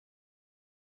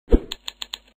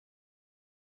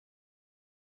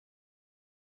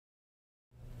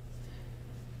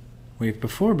We've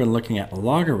before been looking at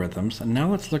logarithms, and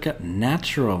now let's look at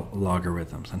natural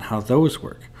logarithms and how those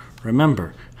work.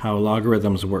 Remember how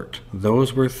logarithms worked.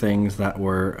 Those were things that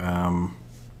were,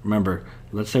 remember,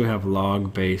 let's say we have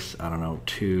log base, I don't know,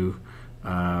 2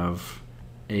 of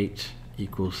 8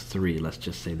 equals 3. Let's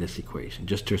just say this equation,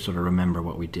 just to sort of remember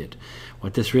what we did.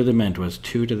 What this really meant was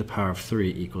 2 to the power of 3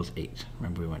 equals 8.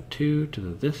 Remember, we went 2 to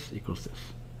the this equals this.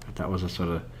 But that was a sort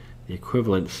of the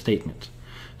equivalent statement.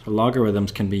 So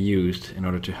logarithms can be used in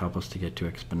order to help us to get to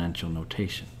exponential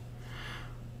notation.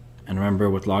 And remember,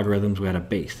 with logarithms we had a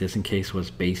base. This in case was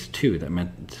base 2. That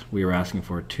meant we were asking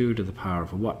for 2 to the power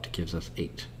of what gives us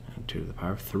 8. And 2 to the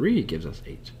power of 3 gives us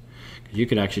 8. Because you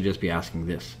could actually just be asking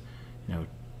this, you know,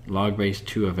 log base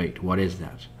 2 of 8, what is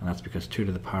that? And that's because 2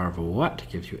 to the power of what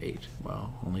gives you 8?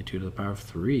 Well, only 2 to the power of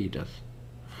 3 does.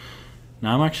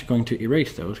 Now I'm actually going to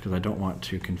erase those because I don't want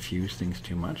to confuse things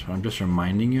too much. So I'm just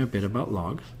reminding you a bit about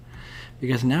logs,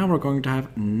 because now we're going to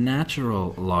have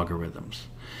natural logarithms.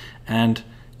 And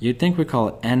you'd think we call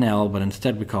it NL, but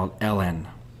instead we call it LN.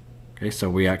 Okay, so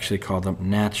we actually call them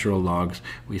natural logs.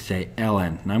 We say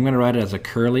LN. Now I'm going to write it as a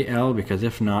curly L, because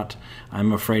if not,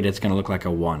 I'm afraid it's going to look like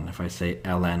a 1. If I say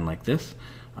LN like this,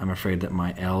 I'm afraid that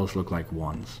my L's look like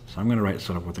 1s. So I'm going to write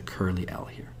sort of with a curly L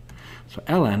here. So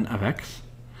LN of x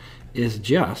is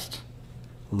just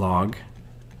log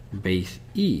base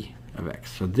e of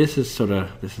x. So this is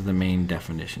the main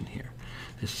definition here.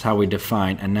 This is how we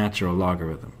define a natural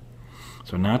logarithm.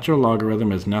 So a natural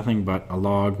logarithm is nothing but a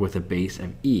log with a base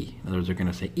of e. In other words, we're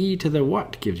going to say e to the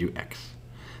what gives you x.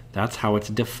 That's how it's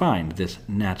defined, this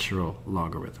natural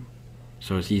logarithm.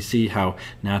 So as you see how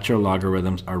natural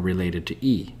logarithms are related to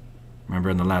e. Remember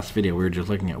in the last video we were just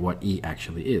looking at what e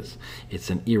actually is. It's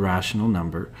an irrational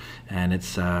number, and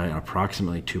it's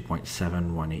approximately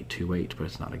 2.71828, but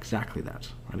it's not exactly that.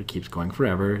 Right? It keeps going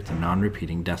forever. It's a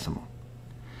non-repeating decimal.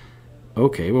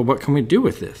 Okay, well, what can we do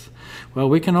with this? Well,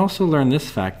 we can also learn this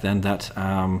fact then, that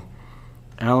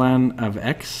ln of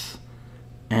x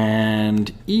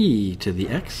and e to the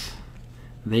x,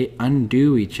 they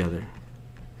undo each other.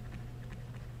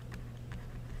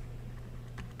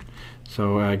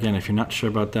 So again, if you're not sure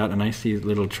about that, a nice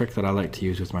little trick that I like to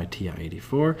use with my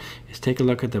TI-84 is take a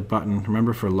look at the button.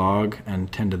 Remember, for log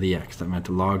and 10 to the x, that meant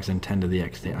logs and 10 to the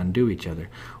x, they undo each other.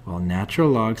 Well, natural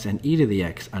logs and e to the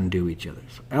x undo each other.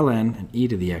 So ln and e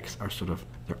to the x are sort of,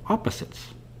 they're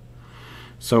opposites.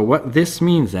 So what this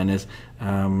means then is,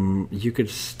 you could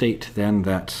state then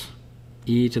that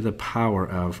e to the power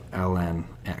of ln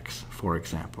x, for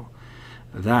example,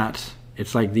 that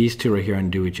it's like these two right here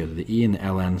undo each other. The e and the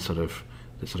ln sort of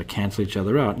cancel each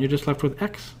other out, and you're just left with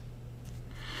x.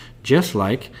 Just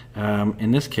like,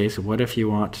 in this case, what if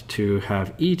you want to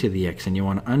have e to the x and you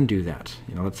want to undo that?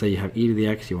 You know, let's say you have e to the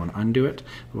x, you want to undo it.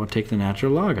 We'll take the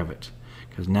natural log of it.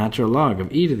 Because natural log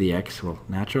of e to the x, well,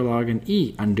 natural log and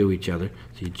e undo each other,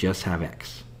 so you just have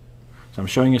x. So I'm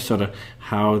showing you sort of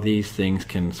how these things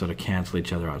can sort of cancel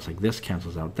each other out. It's like this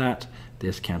cancels out that,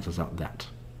 this cancels out that.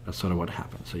 That's sort of what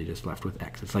happens. So you're just left with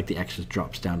x. It's like the x just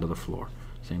drops down to the floor.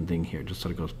 Same thing here. Just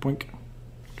sort of goes boink,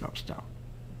 drops down.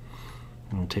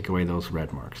 And we'll take away those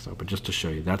red marks though. But just to show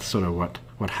you, that's sort of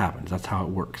what happens. That's how it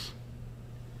works.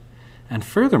 And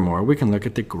furthermore, we can look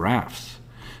at the graphs.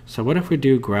 So what if we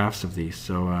do graphs of these?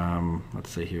 So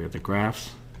let's say here, the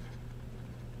graphs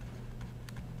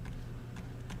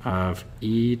of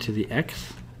e to the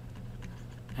x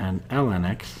and ln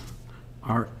x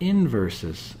are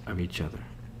inverses of each other.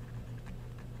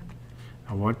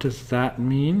 And what does that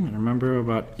mean? Remember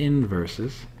about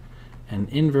inverses. An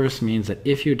inverse means that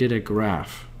if you did a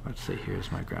graph, let's say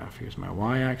here's my graph, here's my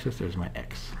y-axis, there's my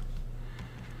x.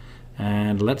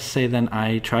 And let's say then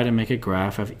I try to make a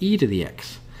graph of e to the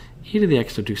x. E to the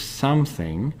x will do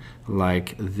something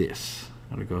like this.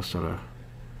 It'll go sort of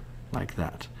like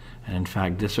that. And in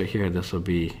fact, this right here, this will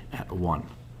be at 1.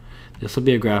 This will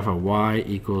be a graph of y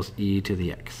equals e to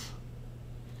the x.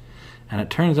 And it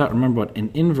turns out, remember what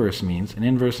an inverse means. An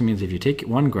inverse means if you take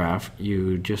one graph,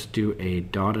 you just do a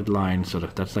dotted line, sort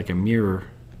of, that's like a mirror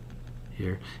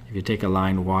here. If you take a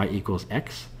line y equals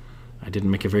x, I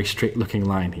didn't make a very straight looking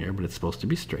line here, but it's supposed to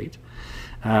be straight.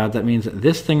 That means that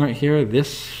this thing right here,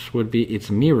 this would be its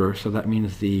mirror, so that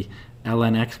means the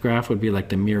ln x graph would be like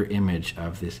the mirror image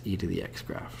of this e to the x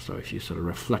graph. So if you sort of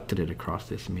reflected it across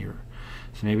this mirror.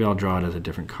 So maybe I'll draw it as a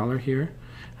different color here.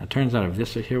 It turns out if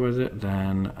this right here was it,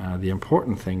 then the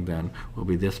important thing then will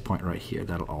be this point right here.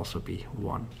 That'll also be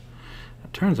 1.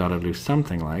 It turns out it'll do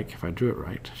something like, if I drew it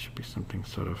right, it should be something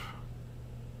sort of,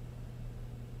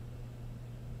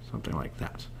 something like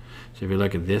that. So if you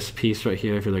look at this piece right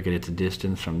here, if you look at its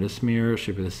distance from this mirror, it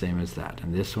should be the same as that.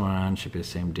 And this one should be the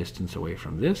same distance away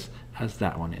from this as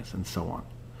that one is, and so on.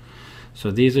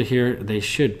 So these are here, they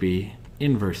should be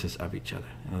inverses of each other.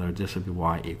 In other words, this would be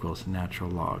y equals natural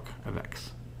log of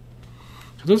x.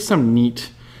 So those are some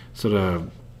neat sort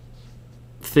of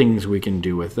things we can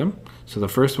do with them. So the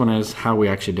first one is how we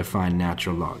actually define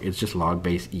natural log. It's just log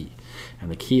base e. And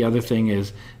the key other thing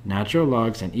is natural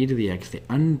logs and e to the x, they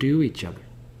undo each other.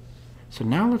 So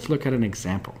now let's look at an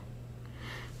example.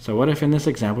 So what if in this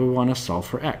example we want to solve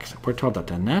for x? We're told that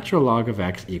the natural log of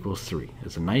x equals 3.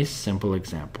 It's a nice simple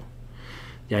example.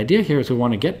 The idea here is we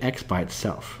want to get x by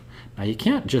itself. Now you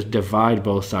can't just divide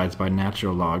both sides by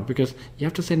natural log because you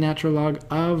have to say natural log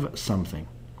of something.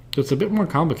 So it's a bit more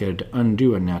complicated to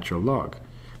undo a natural log.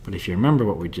 But if you remember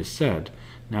what we just said,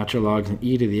 natural logs and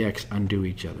e to the x undo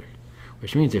each other.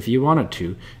 Which means if you wanted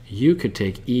to, you could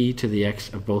take e to the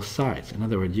x of both sides. In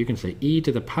other words, you can say e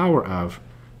to the power of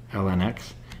ln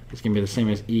x is going to be the same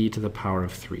as e to the power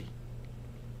of 3.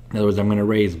 In other words, I'm going to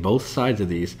raise both sides of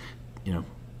these,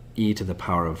 e to the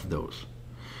power of those.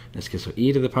 In this case, so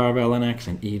e to the power of ln x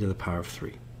and e to the power of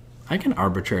 3. I can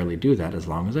arbitrarily do that as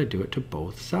long as I do it to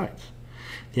both sides.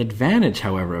 The advantage,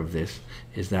 however, of this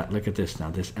is that, look at this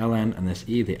now, this ln and this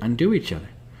e, they undo each other.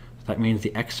 That means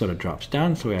the x sort of drops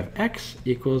down, so we have x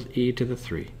equals e to the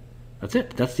 3. That's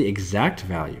it. That's the exact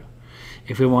value.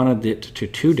 If we wanted it to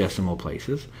 2 decimal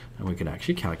places, then we could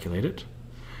actually calculate it.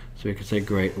 So we could say,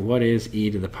 great, what is e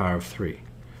to the power of 3?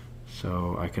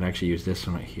 So I could actually use this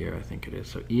one right here, I think it is.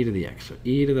 So e to the x, so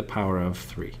e to the power of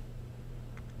 3.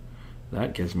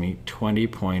 That gives me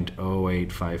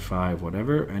 20.0855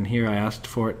 whatever, and here I asked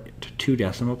for it to 2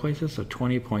 decimal places, so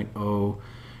 20.0, in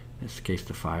this case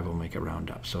the 5 will make it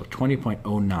round up, so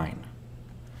 20.09.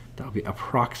 That will be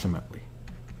approximately.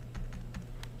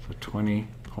 So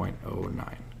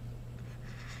 20.09.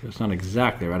 It's not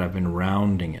exactly right, I've been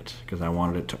rounding it because I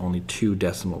wanted it to only 2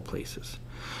 decimal places.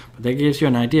 But that gives you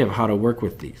an idea of how to work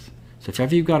with these. So if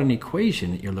ever you've got an equation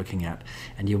that you're looking at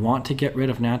and you want to get rid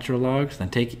of natural logs, then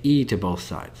take e to both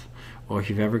sides. Or if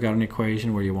you've ever got an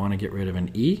equation where you want to get rid of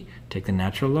an e, take the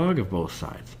natural log of both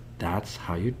sides. That's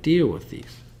how you deal with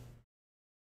these.